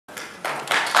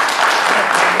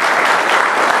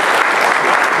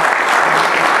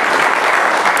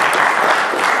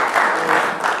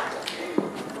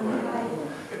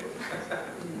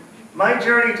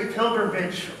journey to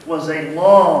pilgrimage was a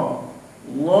long,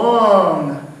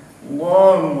 long,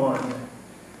 long one.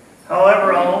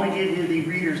 However, I'll only give you the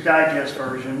Reader's Digest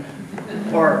version,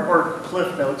 or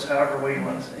Cliff Notes, however way you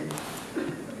want to say it.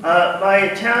 My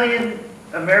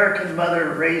Italian-American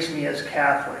mother raised me as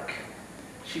Catholic.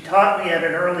 She taught me at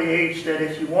an early age that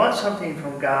if you want something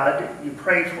from God, you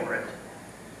pray for it.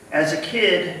 As a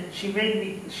kid, she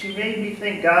made me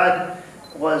think God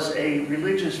was a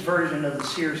religious version of the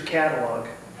Sears catalog.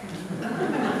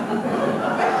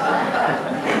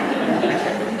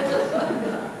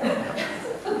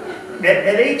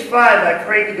 At age 5, I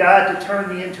prayed to God to turn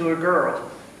me into a girl.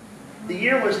 The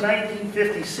year was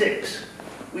 1956.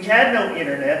 We had no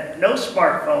internet, no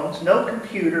smartphones, no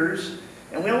computers,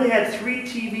 and we only had 3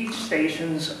 TV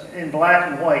stations in black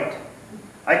and white.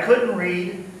 I couldn't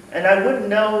read, and I wouldn't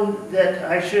know that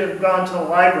I should have gone to the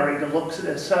library to look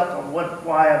this up on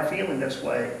why I'm feeling this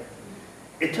way.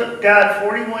 It took God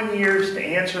 41 years to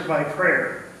answer my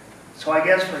prayer, so I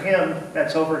guess for him,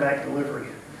 that's overnight delivery.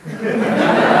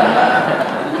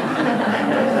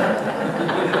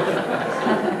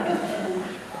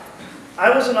 I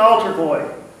was an altar boy,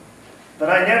 but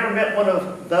I never met one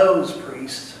of those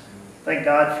priests. Thank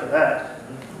God for that.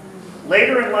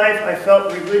 Later in life, I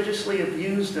felt religiously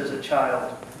abused as a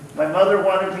child. My mother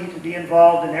wanted me to be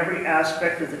involved in every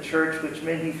aspect of the church, which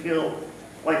made me feel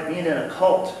like being in a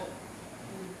cult.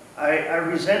 I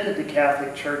resented the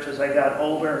Catholic Church as I got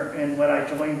older and when I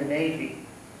joined the Navy.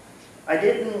 I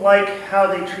didn't like how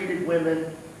they treated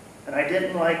women, and I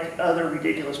didn't like other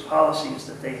ridiculous policies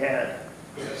that they had.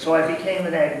 So I became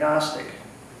an agnostic.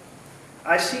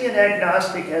 I see an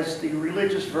agnostic as the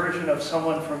religious version of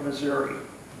someone from Missouri.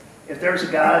 If there's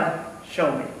a God,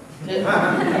 show me.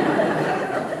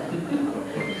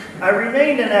 I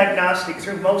remained an agnostic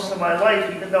through most of my life,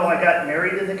 even though I got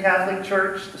married in the Catholic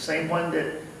Church, the same one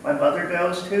that my mother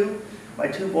goes to. My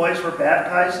 2 boys were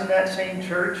baptized in that same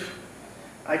church.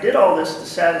 I did all this to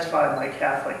satisfy my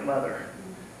Catholic mother.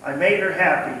 I made her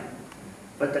happy,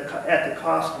 but at the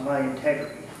cost of my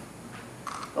integrity.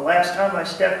 The last time I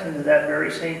stepped into that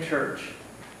very same church,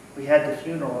 we had the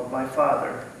funeral of my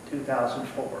father,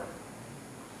 2004.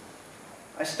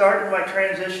 I started my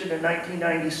transition in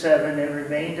 1997 and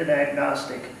remained an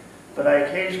agnostic, but I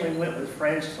occasionally went with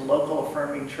friends to local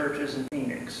affirming churches in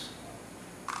Phoenix.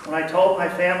 When I told my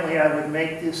family I would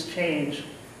make this change,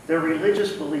 their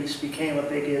religious beliefs became a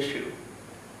big issue.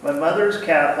 My mother is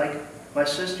Catholic, my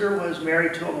sister was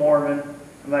married to a Mormon,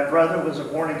 and my brother was a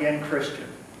born-again Christian.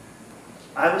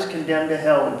 I was condemned to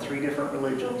hell in 3 different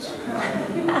religions.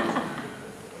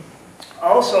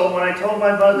 Also, when I told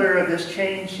my mother of this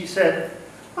change, she said,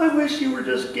 "I wish you were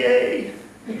just gay."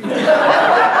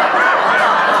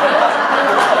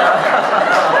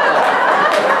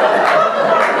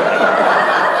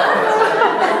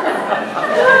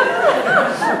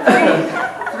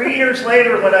 3 years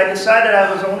later, when I decided I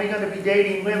was only going to be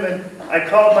dating women, I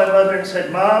called my mother and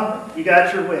said, "Mom, you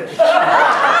got your wish."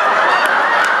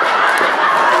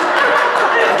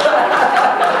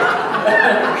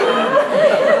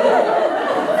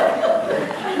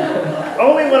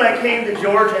 Only when I came to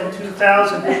Georgia in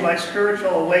 2000 did my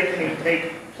spiritual awakening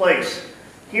take place.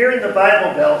 Here in the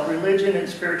Bible Belt, religion and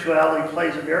spirituality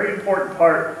plays a very important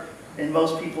part in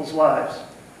most people's lives.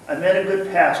 I met a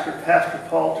good pastor, Pastor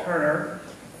Paul Turner,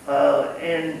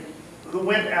 who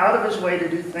went out of his way to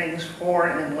do things for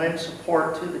and lend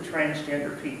support to the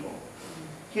transgender people.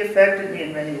 He affected me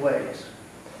in many ways.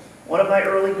 One of my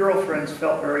early girlfriends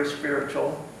felt very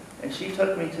spiritual, and she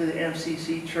took me to the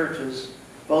MCC churches,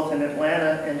 both in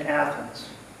Atlanta and Athens.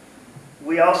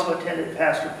 We also attended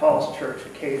Pastor Paul's church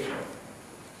occasionally.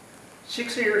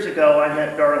 6 years ago, I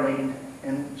met Darlene,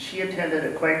 and she attended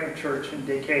a Quaker church in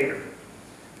Decatur.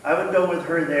 I would go with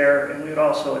her there, and we would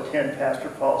also attend Pastor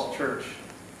Paul's church.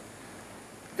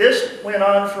 This went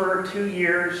on for 2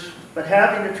 years, but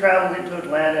having to travel into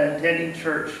Atlanta and attending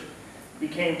church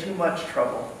became too much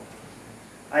trouble.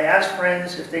 I asked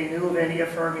friends if they knew of any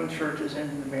affirming churches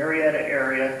in the Marietta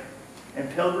area, and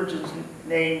Pilgrim's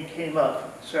name came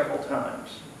up several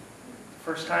times. The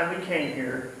first time we came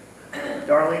here,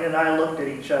 Darlene and I looked at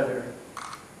each other,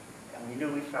 and we knew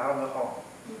we found a home.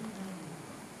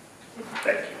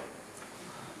 Thank you.